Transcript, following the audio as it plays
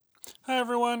Hi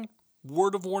everyone.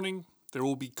 Word of warning, there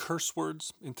will be curse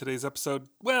words in today's episode.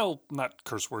 Well, not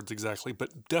curse words exactly,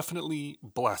 but definitely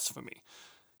blasphemy.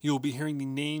 You will be hearing the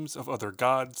names of other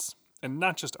gods, and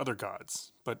not just other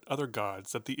gods, but other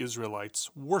gods that the Israelites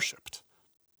worshipped.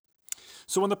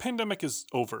 So when the pandemic is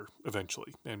over,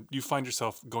 eventually, and you find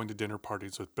yourself going to dinner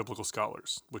parties with biblical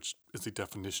scholars, which is the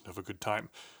definition of a good time,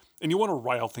 and you want to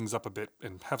rile things up a bit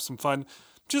and have some fun,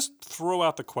 just throw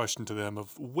out the question to them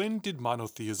of when did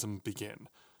monotheism begin?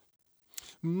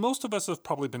 Most of us have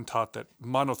probably been taught that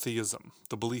monotheism,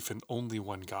 the belief in only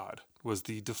one God, was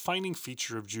the defining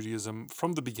feature of Judaism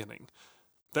from the beginning.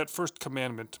 That first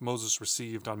commandment Moses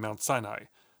received on Mount Sinai,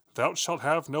 "Thou shalt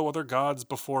have no other gods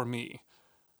before me."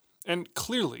 And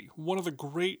clearly, one of the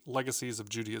great legacies of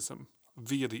Judaism,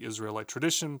 via the Israelite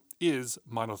tradition, is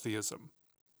monotheism.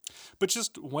 But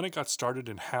just when it got started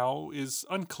and how is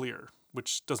unclear,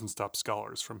 which doesn't stop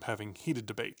scholars from having heated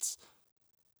debates.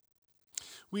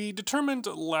 We determined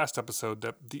last episode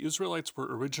that the Israelites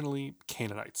were originally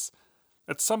Canaanites.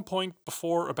 At some point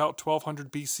before about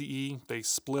 1200 BCE, they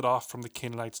split off from the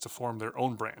Canaanites to form their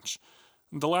own branch.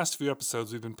 In the last few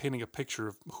episodes, we've been painting a picture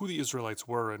of who the Israelites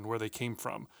were and where they came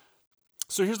from.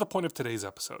 So here's the point of today's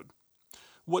episode.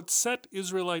 What set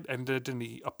Israelite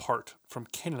identity apart from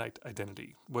Canaanite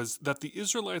identity was that the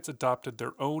Israelites adopted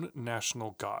their own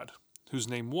national god, whose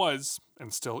name was,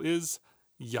 and still is,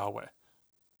 Yahweh.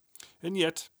 And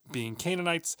yet, being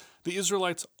Canaanites, the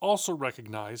Israelites also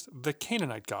recognized the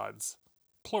Canaanite gods,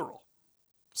 plural.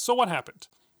 So what happened?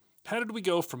 How did we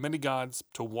go from many gods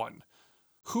to one?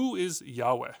 Who is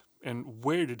Yahweh, and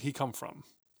where did he come from?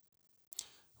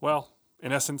 Well,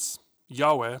 in essence,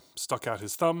 Yahweh stuck out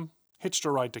his thumb, hitched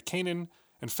a ride to Canaan,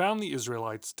 and found the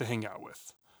Israelites to hang out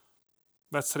with.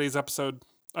 That's today's episode.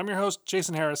 I'm your host,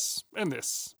 Jason Harris, and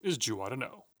this is Jew Ought to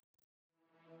Know.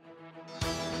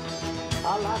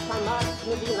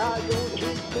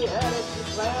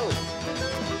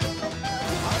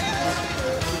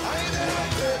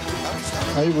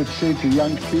 I would say to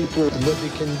young people that we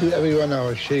can do everyone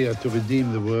our share to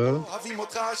redeem the world.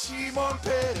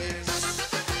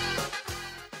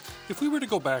 If we were to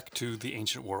go back to the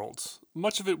ancient world,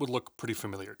 much of it would look pretty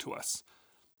familiar to us.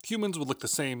 Humans would look the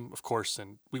same, of course,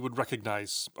 and we would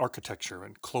recognize architecture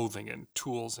and clothing and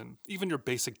tools and even your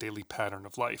basic daily pattern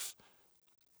of life.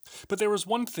 But there was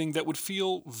one thing that would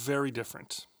feel very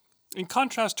different. In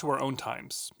contrast to our own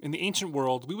times, in the ancient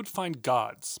world, we would find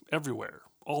gods everywhere,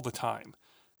 all the time.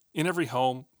 In every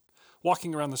home,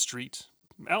 walking around the street,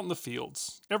 out in the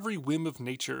fields, every whim of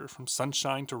nature, from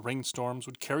sunshine to rainstorms,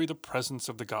 would carry the presence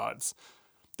of the gods.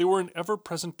 They were an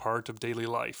ever-present part of daily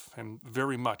life and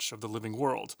very much of the living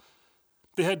world.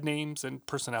 They had names and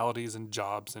personalities and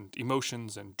jobs and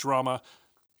emotions and drama,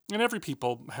 and every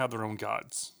people had their own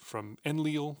gods, from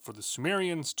Enlil for the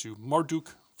Sumerians to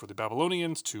Marduk for the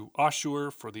Babylonians to Ashur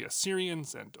for the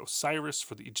Assyrians and Osiris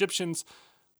for the Egyptians.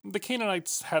 The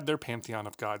Canaanites had their pantheon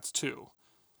of gods too.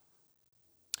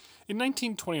 In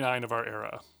 1929 of our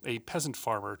era, a peasant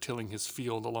farmer tilling his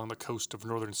field along the coast of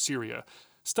northern Syria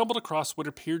stumbled across what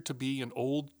appeared to be an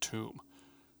old tomb.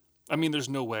 I mean, there's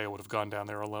no way I would have gone down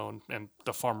there alone, and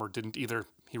the farmer didn't either,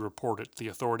 he reported to the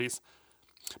authorities.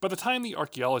 By the time the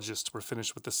archaeologists were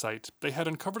finished with the site, they had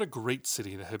uncovered a great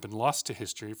city that had been lost to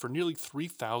history for nearly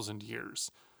 3,000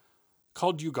 years.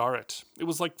 Called Ugarit, it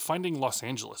was like finding Los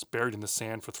Angeles buried in the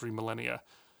sand for 3 millennia.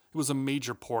 It was a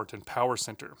major port and power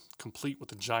center, complete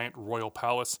with a giant royal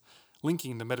palace,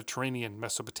 linking the Mediterranean,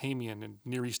 Mesopotamian, and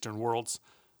Near Eastern worlds.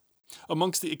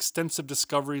 Amongst the extensive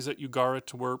discoveries at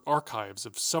Ugarit were archives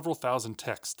of several thousand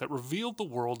texts that revealed the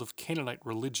world of Canaanite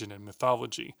religion and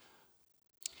mythology.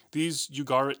 These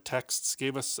Ugarit texts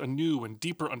gave us a new and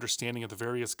deeper understanding of the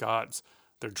various gods,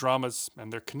 their dramas,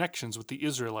 and their connections with the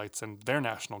Israelites and their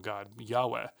national god,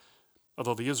 Yahweh,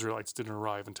 although the Israelites didn't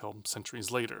arrive until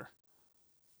centuries later.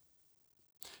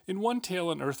 In one tale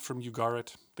unearthed from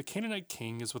Ugarit, the Canaanite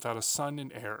king is without a son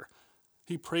and heir.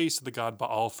 He prays to the god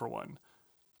Baal for one.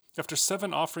 After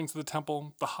 7 offerings to the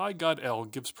temple, the high god El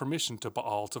gives permission to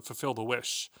Baal to fulfill the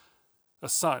wish. A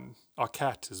son,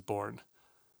 Akat, is born.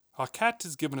 Akat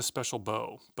is given a special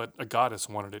bow, but a goddess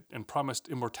wanted it and promised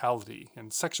immortality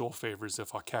and sexual favors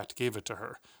if Akat gave it to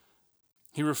her.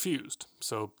 He refused,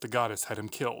 so the goddess had him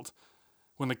killed.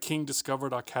 When the king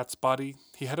discovered Akat's body,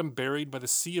 he had him buried by the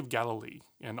Sea of Galilee,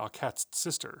 and Akat's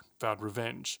sister vowed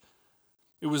revenge.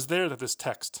 It was there that this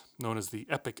text, known as the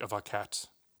Epic of Akat,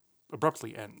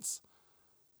 abruptly ends.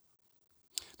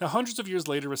 Now, hundreds of years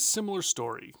later, a similar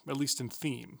story, at least in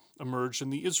theme, emerged in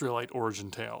the Israelite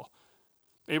origin tale.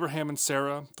 Abraham and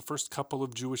Sarah, the first couple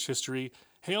of Jewish history,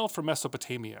 hail from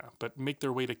Mesopotamia, but make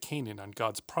their way to Canaan on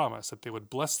God's promise that they would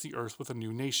bless the earth with a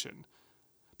new nation.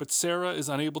 But Sarah is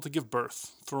unable to give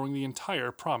birth, throwing the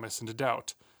entire promise into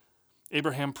doubt.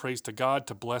 Abraham prays to God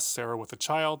to bless Sarah with a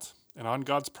child, and on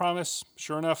God's promise,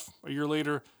 sure enough, a year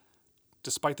later,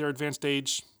 despite their advanced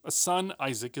age, a son,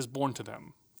 Isaac, is born to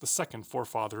them, the second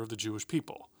forefather of the Jewish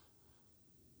people.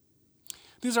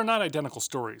 These are not identical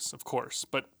stories, of course,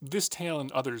 but this tale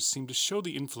and others seem to show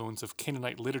the influence of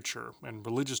Canaanite literature and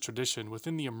religious tradition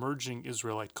within the emerging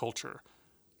Israelite culture.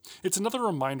 It's another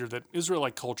reminder that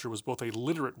Israelite culture was both a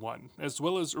literate one, as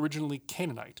well as originally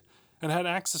Canaanite, and had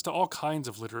access to all kinds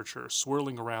of literature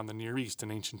swirling around the Near East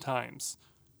in ancient times.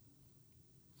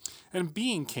 And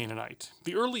being Canaanite,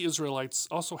 the early Israelites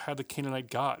also had the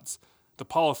Canaanite gods, the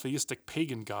polytheistic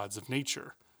pagan gods of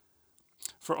nature.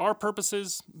 For our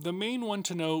purposes, the main one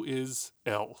to know is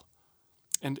El.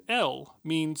 And El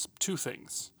means two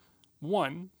things.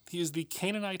 One, he is the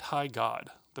Canaanite high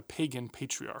god, the pagan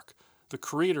patriarch, the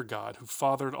creator god who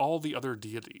fathered all the other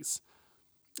deities.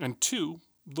 And two,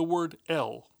 the word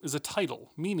El is a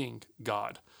title meaning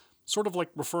God, sort of like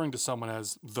referring to someone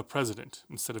as the president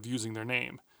instead of using their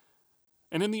name.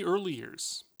 And in the early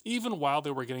years, even while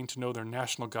they were getting to know their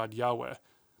national god Yahweh,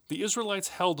 the Israelites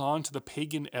held on to the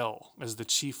pagan El as the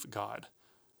chief god.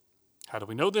 How do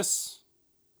we know this?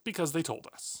 Because they told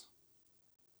us.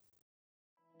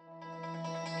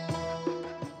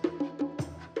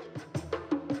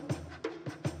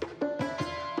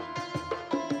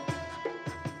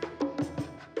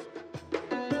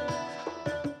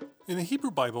 In the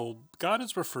Hebrew Bible, God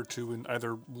is referred to in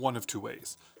either one of two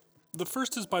ways. The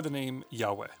first is by the name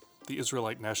Yahweh, the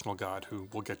Israelite national god, who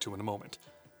we'll get to in a moment.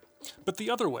 But the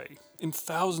other way, in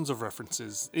thousands of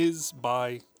references, is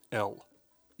by El,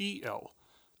 E-L.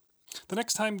 The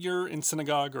next time you're in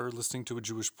synagogue or listening to a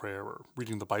Jewish prayer or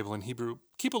reading the Bible in Hebrew,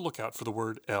 keep a lookout for the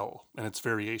word El and its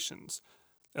variations.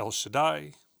 El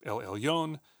Shaddai, El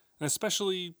Elyon, and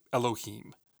especially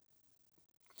Elohim.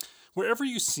 Wherever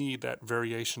you see that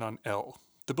variation on El,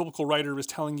 the biblical writer is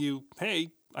telling you,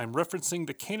 hey, I'm referencing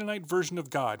the Canaanite version of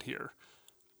God here.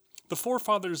 The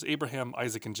forefathers Abraham,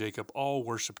 Isaac, and Jacob all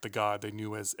worshipped the God they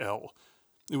knew as El.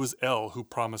 It was El who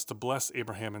promised to bless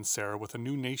Abraham and Sarah with a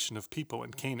new nation of people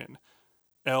in Canaan.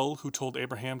 El who told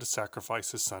Abraham to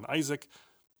sacrifice his son Isaac.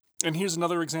 And here's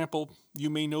another example. You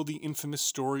may know the infamous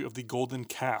story of the golden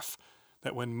calf,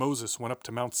 that when Moses went up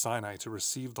to Mount Sinai to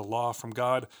receive the law from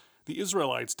God, the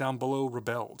Israelites down below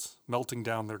rebelled, melting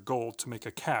down their gold to make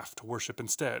a calf to worship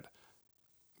instead.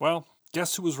 Well,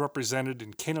 guess who was represented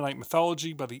in Canaanite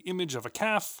mythology by the image of a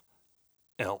calf?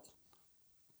 El.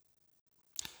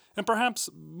 And perhaps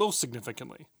most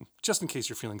significantly, just in case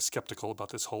you're feeling skeptical about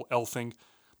this whole El thing,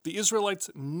 the Israelites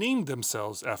named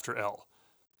themselves after El.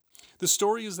 The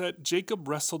story is that Jacob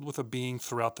wrestled with a being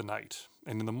throughout the night,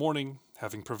 and in the morning,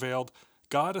 having prevailed,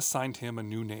 God assigned him a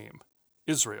new name,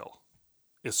 Israel,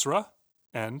 Isra,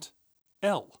 and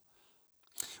El.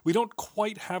 We don't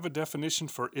quite have a definition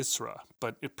for Isra,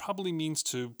 but it probably means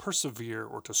to persevere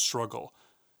or to struggle.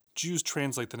 Jews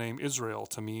translate the name Israel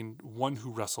to mean one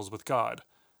who wrestles with God.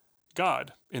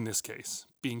 God, in this case,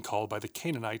 being called by the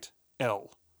Canaanite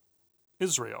El.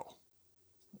 Israel.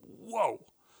 Whoa!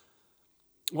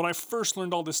 When I first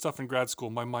learned all this stuff in grad school,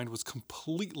 my mind was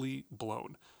completely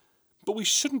blown. But we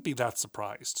shouldn't be that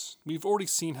surprised. We've already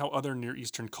seen how other Near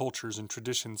Eastern cultures and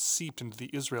traditions seeped into the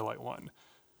Israelite one.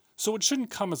 So it shouldn't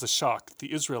come as a shock that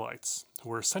the Israelites, who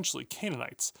were essentially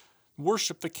Canaanites,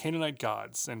 worshiped the Canaanite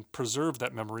gods and preserved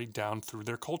that memory down through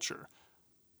their culture.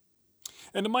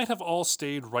 And it might have all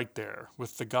stayed right there,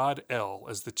 with the god El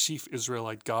as the chief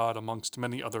Israelite god amongst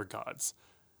many other gods.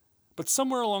 But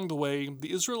somewhere along the way,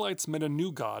 the Israelites met a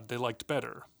new god they liked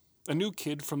better, a new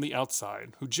kid from the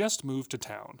outside who just moved to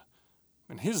town.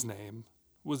 And his name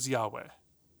was Yahweh.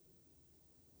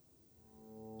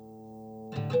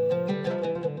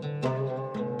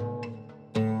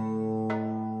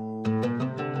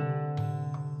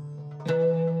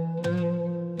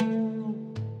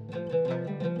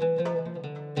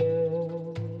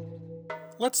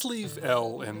 Let's leave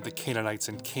El and the Canaanites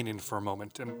in Canaan for a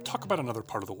moment and talk about another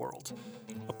part of the world,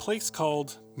 a place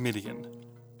called Midian.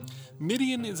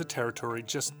 Midian is a territory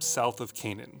just south of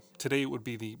Canaan. Today it would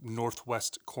be the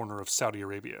northwest corner of Saudi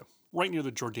Arabia, right near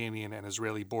the Jordanian and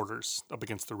Israeli borders, up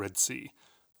against the Red Sea.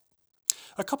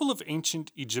 A couple of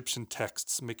ancient Egyptian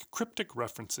texts make cryptic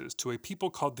references to a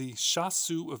people called the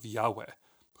Shasu of Yahweh,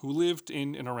 who lived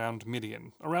in and around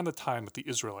Midian, around the time that the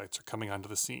Israelites are coming onto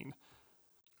the scene.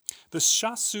 The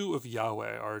Shasu of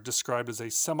Yahweh are described as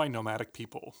a semi-nomadic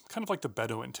people, kind of like the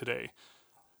Bedouin today.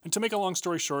 And to make a long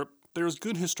story short, there is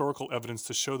good historical evidence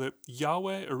to show that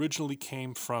Yahweh originally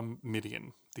came from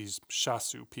Midian, these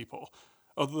Shasu people,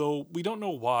 although we don't know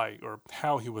why or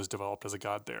how he was developed as a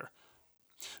god there.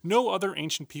 No other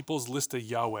ancient peoples list a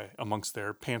Yahweh amongst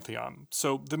their pantheon,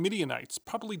 so the Midianites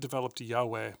probably developed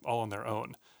Yahweh all on their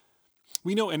own.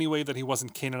 We know anyway that he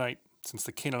wasn't Canaanite, since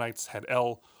the Canaanites had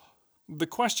El. The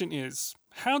question is,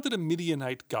 how did a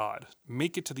Midianite god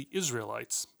make it to the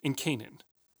Israelites in Canaan?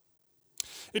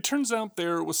 It turns out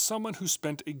there was someone who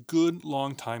spent a good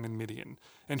long time in Midian,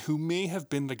 and who may have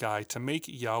been the guy to make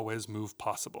Yahweh's move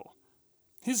possible.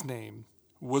 His name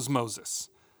was Moses.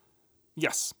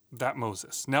 Yes, that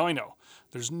Moses. Now I know,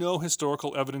 there's no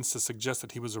historical evidence to suggest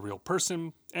that he was a real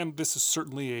person, and this is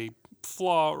certainly a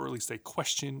flaw, or at least a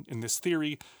question, in this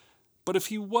theory, but if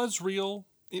he was real,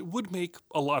 it would make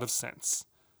a lot of sense.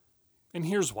 And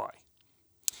here's why.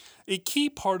 A key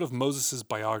part of Moses'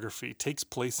 biography takes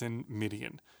place in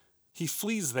Midian. He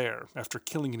flees there after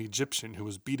killing an Egyptian who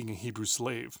was beating a Hebrew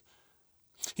slave.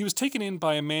 He was taken in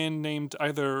by a man named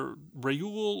either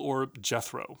Reuel or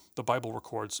Jethro. The Bible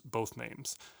records both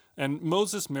names. And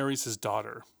Moses marries his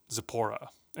daughter, Zipporah,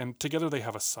 and together they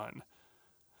have a son.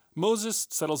 Moses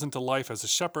settles into life as a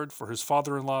shepherd for his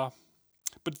father-in-law,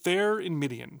 but there in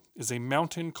Midian is a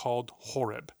mountain called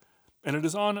Horeb, and it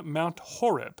is on Mount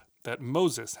Horeb that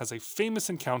Moses has a famous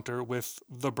encounter with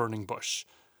the burning bush.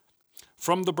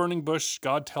 From the burning bush,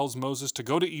 God tells Moses to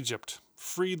go to Egypt,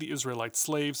 free the Israelite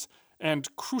slaves,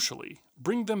 and, crucially,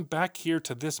 bring them back here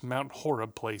to this Mount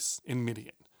Horeb place in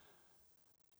Midian.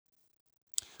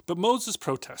 But Moses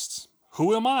protests.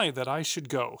 "Who am I that I should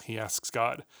go?" he asks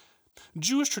God.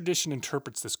 Jewish tradition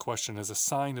interprets this question as a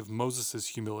sign of Moses'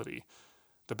 humility.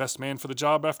 The best man for the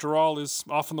job, after all, is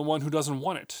often the one who doesn't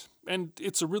want it, and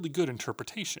it's a really good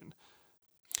interpretation.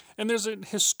 And there's a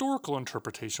historical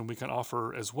interpretation we can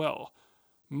offer as well.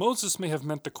 Moses may have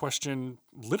meant the question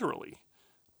literally.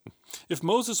 If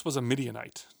Moses was a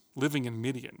Midianite, living in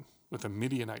Midian with a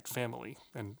Midianite family,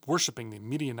 and worshipping the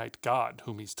Midianite god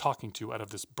whom he's talking to out of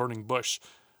this burning bush,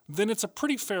 then it's a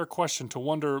pretty fair question to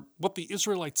wonder what the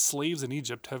Israelite slaves in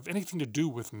Egypt have anything to do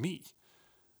with me.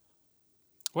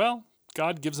 Well,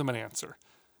 God gives him an answer.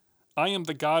 "I am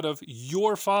the God of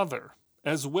your father,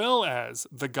 as well as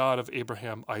the God of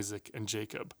Abraham, Isaac, and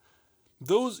Jacob.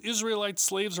 Those Israelite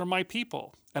slaves are my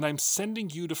people, and I'm sending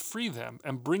you to free them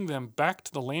and bring them back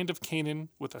to the land of Canaan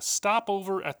with a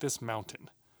stopover at this mountain."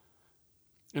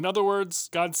 In other words,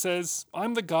 God says,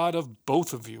 "I'm the God of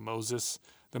both of you, Moses,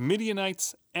 the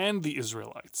Midianites and the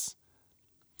Israelites."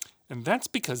 And that's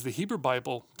because the Hebrew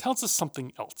Bible tells us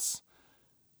something else.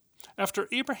 After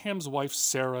Abraham's wife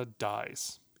Sarah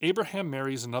dies, Abraham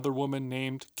marries another woman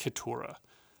named Keturah.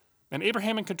 And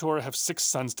Abraham and Keturah have 6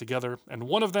 sons together, and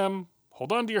one of them,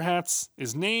 hold on to your hats,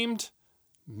 is named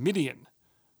Midian.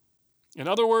 In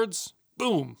other words,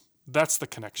 boom, that's the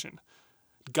connection.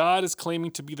 God is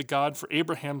claiming to be the God for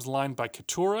Abraham's line by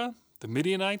Keturah, the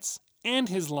Midianites, and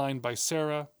his line by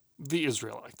Sarah, the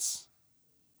Israelites.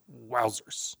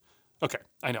 Wowzers. Okay,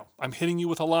 I know, I'm hitting you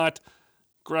with a lot.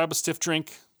 Grab a stiff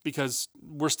drink, because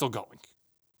we're still going.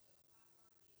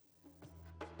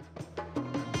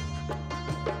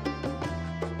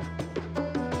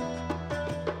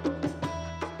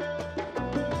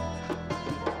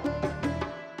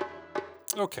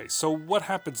 Okay, so what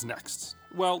happens next?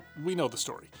 Well, we know the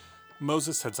story.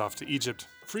 Moses heads off to Egypt,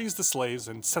 frees the slaves,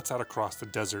 and sets out across the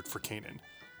desert for Canaan.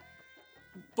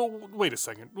 But wait a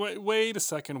second.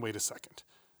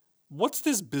 What's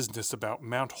this business about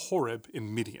Mount Horeb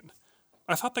in Midian?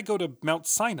 I thought they go to Mount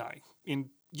Sinai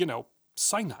in,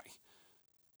 Sinai.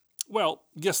 Well,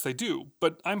 yes they do,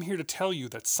 but I'm here to tell you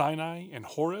that Sinai and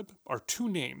Horeb are 2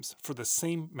 names for the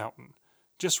same mountain,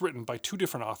 just written by 2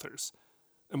 different authors,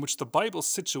 in which the Bible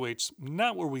situates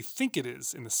not where we think it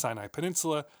is in the Sinai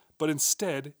Peninsula, but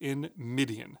instead in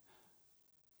Midian.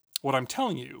 What I'm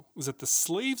telling you is that the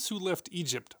slaves who left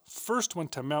Egypt first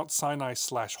went to Mount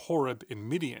Sinai/Horeb in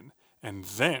Midian, and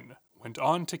then went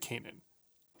on to Canaan.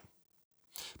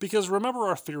 Because remember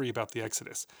our theory about the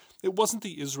Exodus. It wasn't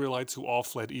the Israelites who all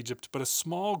fled Egypt, but a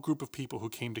small group of people who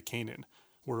came to Canaan,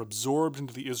 were absorbed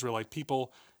into the Israelite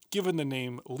people, given the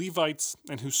name Levites,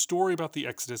 and whose story about the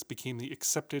Exodus became the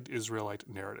accepted Israelite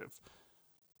narrative.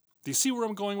 Do you see where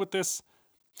I'm going with this?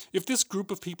 If this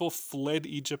group of people fled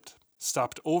Egypt,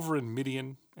 stopped over in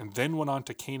Midian, and then went on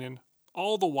to Canaan,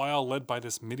 all the while led by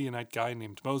this Midianite guy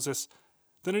named Moses,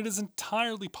 then it is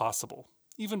entirely possible,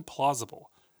 even plausible,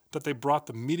 that they brought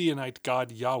the Midianite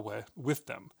god Yahweh with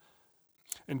them.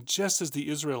 And just as the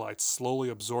Israelites slowly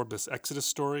absorbed this Exodus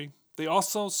story, they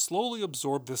also slowly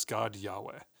absorbed this god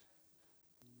Yahweh.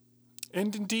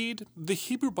 And indeed, the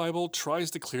Hebrew Bible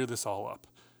tries to clear this all up.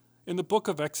 In the book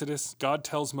of Exodus, God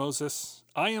tells Moses,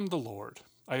 "I am the Lord.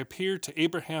 I appeared to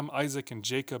Abraham, Isaac, and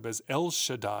Jacob as El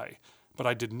Shaddai, but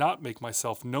I did not make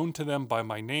myself known to them by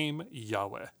my name,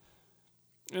 Yahweh."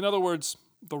 In other words,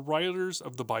 the writers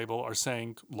of the Bible are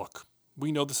saying, look,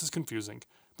 we know this is confusing,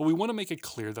 but we want to make it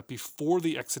clear that before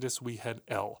the Exodus we had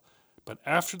El, but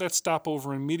after that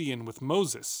stopover in Midian with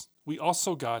Moses, we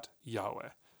also got Yahweh.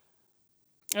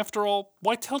 After all,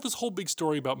 why tell this whole big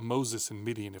story about Moses and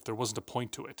Midian if there wasn't a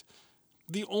point to it?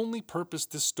 The only purpose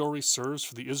this story serves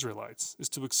for the Israelites is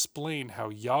to explain how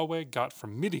Yahweh got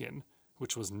from Midian,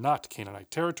 which was not Canaanite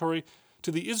territory,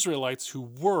 to the Israelites who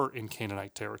were in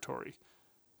Canaanite territory.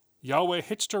 Yahweh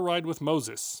hitched a ride with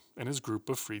Moses and his group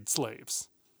of freed slaves.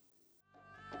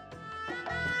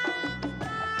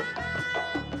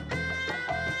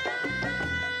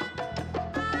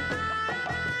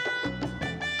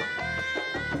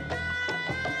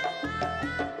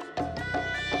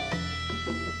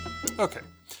 Okay,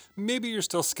 maybe you're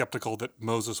still skeptical that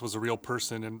Moses was a real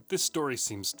person and this story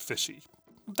seems fishy.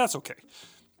 That's okay.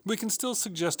 We can still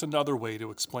suggest another way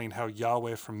to explain how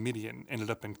Yahweh from Midian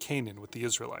ended up in Canaan with the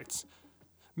Israelites.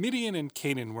 Midian and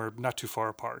Canaan were not too far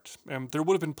apart, and there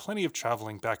would have been plenty of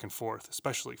traveling back and forth,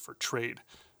 especially for trade.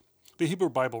 The Hebrew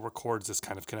Bible records this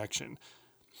kind of connection.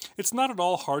 It's not at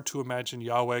all hard to imagine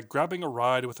Yahweh grabbing a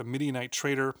ride with a Midianite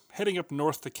trader, heading up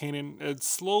north to Canaan, and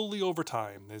slowly over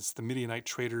time, as the Midianite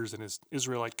traders and his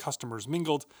Israelite customers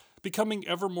mingled, becoming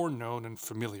ever more known and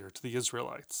familiar to the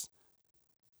Israelites.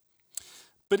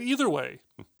 But either way,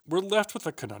 we're left with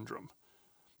a conundrum.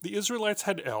 The Israelites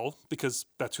had El, because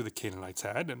that's who the Canaanites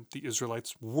had, and the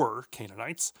Israelites were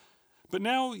Canaanites. But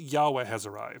now Yahweh has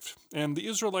arrived, and the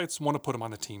Israelites want to put him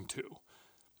on the team too.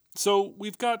 So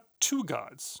we've got two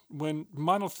gods, when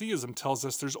monotheism tells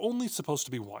us there's only supposed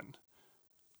to be one.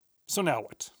 So now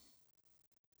what?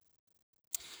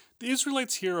 The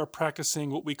Israelites here are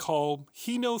practicing what we call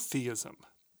henotheism.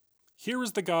 Here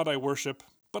is the God I worship,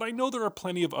 but I know there are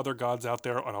plenty of other gods out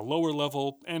there on a lower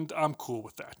level, and I'm cool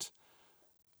with that.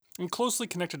 And closely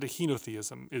connected to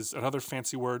henotheism is another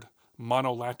fancy word,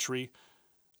 monolatry.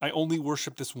 I only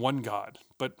worship this one God,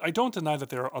 but I don't deny that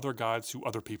there are other gods who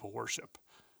other people worship.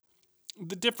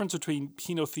 The difference between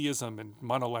henotheism and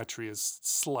monolatry is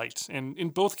slight, and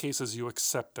in both cases you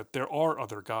accept that there are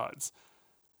other gods.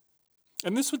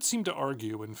 And this would seem to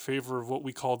argue in favor of what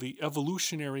we call the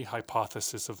evolutionary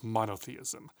hypothesis of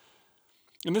monotheism.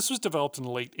 And this was developed in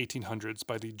the late 1800s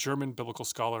by the German biblical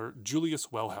scholar Julius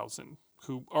Wellhausen,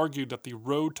 who argued that the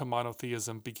road to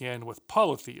monotheism began with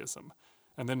polytheism,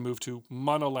 and then moved to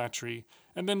monolatry,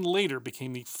 and then later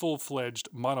became the full-fledged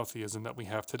monotheism that we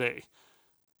have today.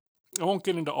 I won't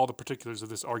get into all the particulars of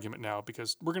this argument now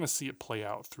because we're going to see it play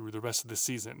out through the rest of the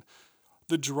season.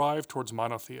 The drive towards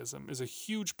monotheism is a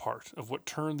huge part of what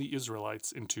turned the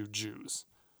Israelites into Jews.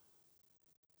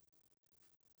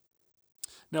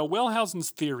 Now, Wellhausen's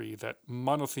theory that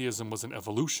monotheism was an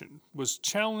evolution was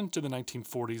challenged in the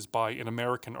 1940s by an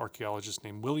American archaeologist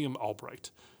named William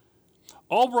Albright.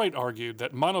 Albright argued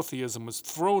that monotheism was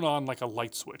thrown on like a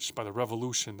light switch by the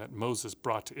revolution that Moses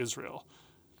brought to Israel.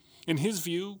 In his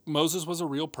view, Moses was a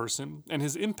real person, and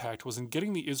his impact was in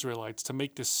getting the Israelites to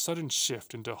make this sudden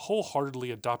shift into wholeheartedly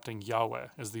adopting Yahweh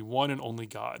as the one and only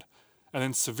God, and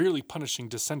then severely punishing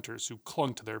dissenters who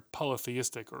clung to their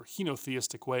polytheistic or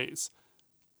henotheistic ways.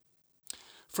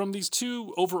 From these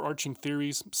two overarching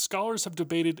theories, scholars have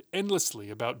debated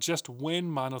endlessly about just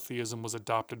when monotheism was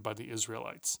adopted by the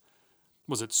Israelites.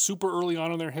 Was it super early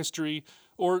on in their history,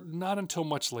 or not until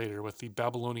much later with the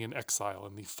Babylonian exile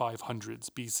in the 500s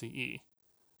BCE?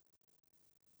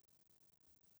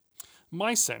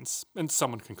 My sense, and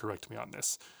someone can correct me on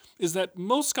this, is that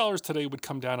most scholars today would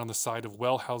come down on the side of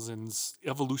Wellhausen's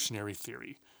evolutionary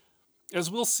theory. As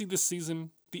we'll see this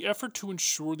season, the effort to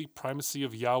ensure the primacy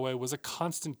of Yahweh was a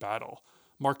constant battle,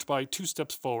 marked by 2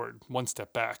 steps forward, 1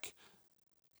 step back.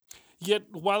 Yet,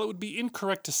 while it would be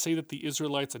incorrect to say that the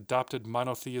Israelites adopted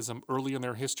monotheism early in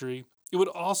their history, it would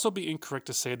also be incorrect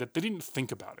to say that they didn't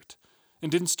think about it,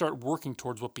 and didn't start working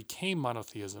towards what became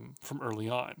monotheism from early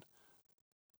on.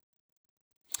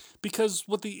 Because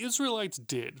what the Israelites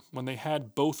did when they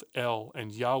had both El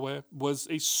and Yahweh was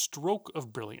a stroke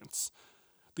of brilliance.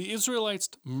 The Israelites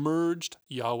merged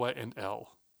Yahweh and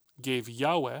El, gave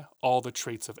Yahweh all the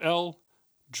traits of El,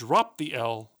 dropped the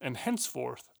El, and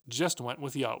henceforth just went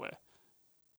with Yahweh.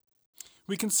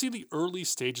 We can see the early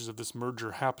stages of this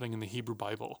merger happening in the Hebrew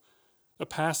Bible. A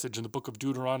passage in the book of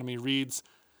Deuteronomy reads,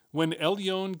 "When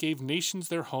Elyon gave nations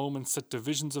their home and set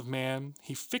divisions of man,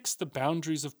 he fixed the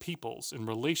boundaries of peoples in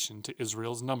relation to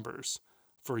Israel's numbers.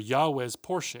 for Yahweh's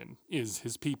portion is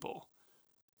his people.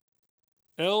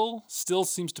 El still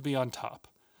seems to be on top,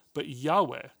 but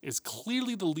Yahweh is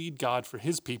clearly the lead God for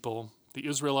his people, the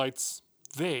Israelites.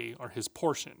 They are his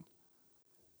portion.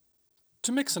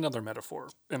 To mix another metaphor,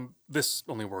 and this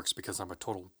only works because I'm a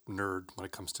total nerd when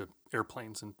it comes to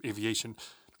airplanes and aviation,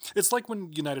 it's like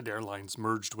when United Airlines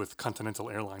merged with Continental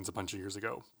Airlines a bunch of years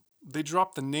ago. They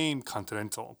dropped the name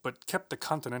Continental, but kept the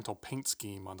Continental paint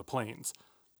scheme on the planes.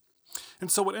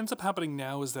 And so what ends up happening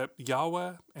now is that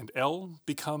Yahweh and El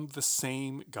become the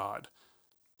same God.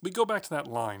 We go back to that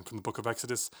line from the book of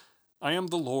Exodus, "I am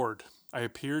the Lord. I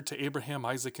appeared to Abraham,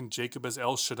 Isaac, and Jacob as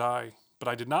El Shaddai, but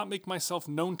I did not make myself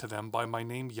known to them by my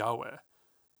name Yahweh."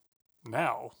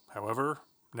 Now, however,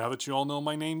 now that you all know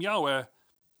my name Yahweh,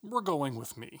 we're going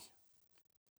with me.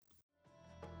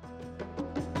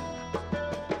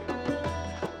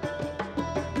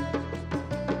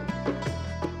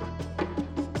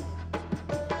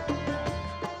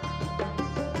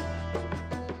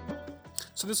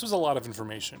 So this was a lot of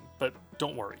information, but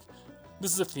don't worry.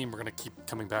 This is a theme we're going to keep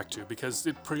coming back to because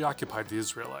it preoccupied the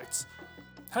Israelites.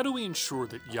 How do we ensure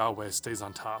that Yahweh stays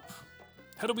on top?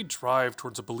 How do we drive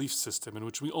towards a belief system in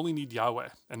which we only need Yahweh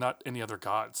and not any other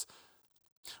gods?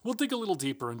 We'll dig a little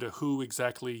deeper into who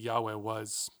exactly Yahweh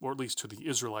was, or at least who the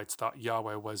Israelites thought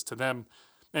Yahweh was to them,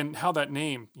 and how that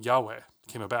name, Yahweh,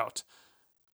 came about.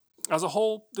 As a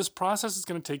whole, this process is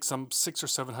going to take some 600 or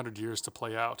 700 years to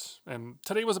play out, and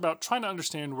today was about trying to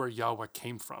understand where Yahweh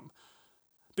came from.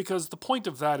 Because the point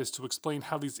of that is to explain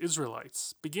how these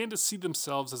Israelites began to see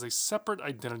themselves as a separate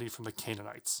identity from the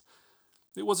Canaanites.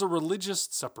 It was a religious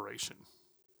separation.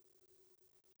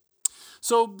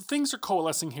 So things are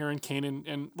coalescing here in Canaan,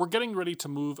 and we're getting ready to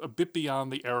move a bit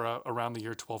beyond the era around the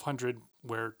year 1200,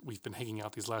 where we've been hanging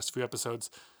out these last few episodes.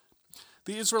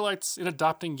 The Israelites, in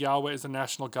adopting Yahweh as a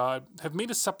national god, have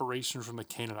made a separation from the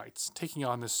Canaanites, taking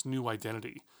on this new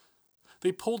identity.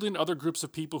 They pulled in other groups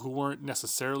of people who weren't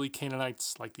necessarily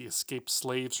Canaanites, like the escaped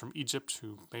slaves from Egypt,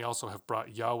 who may also have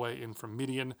brought Yahweh in from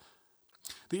Midian.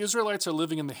 The Israelites are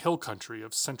living in the hill country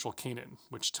of central Canaan,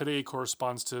 which today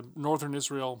corresponds to northern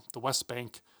Israel, the West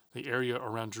Bank, the area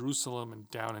around Jerusalem, and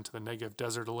down into the Negev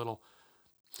desert a little.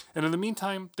 And in the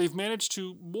meantime, they've managed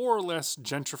to more or less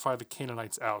gentrify the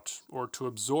Canaanites out, or to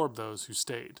absorb those who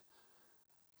stayed.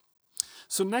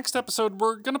 So next episode,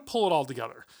 we're going to pull it all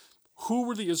together. Who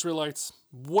were the Israelites?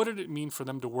 What did it mean for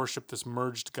them to worship this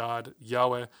merged God,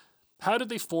 Yahweh? How did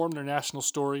they form their national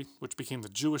story, which became the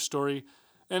Jewish story?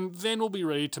 And then we'll be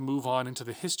ready to move on into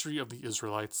the history of the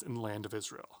Israelites in the land of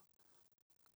Israel.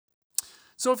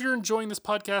 So if you're enjoying this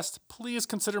podcast, please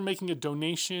consider making a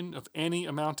donation of any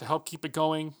amount to help keep it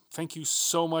going. Thank you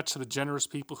so much to the generous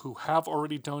people who have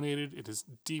already donated. It is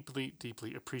deeply,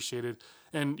 deeply appreciated.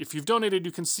 And if you've donated,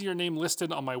 you can see your name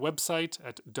listed on my website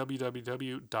at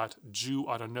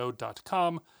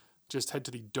www.jewoughtaknow.com. Just head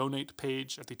to the donate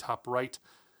page at the top right.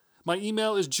 My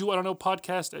email is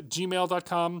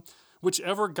jewoughtaknowpodcast@gmail.com.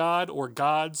 Whichever god or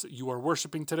gods you are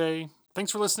worshiping today.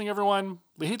 Thanks for listening, everyone.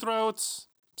 Lehitraot.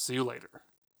 See you later.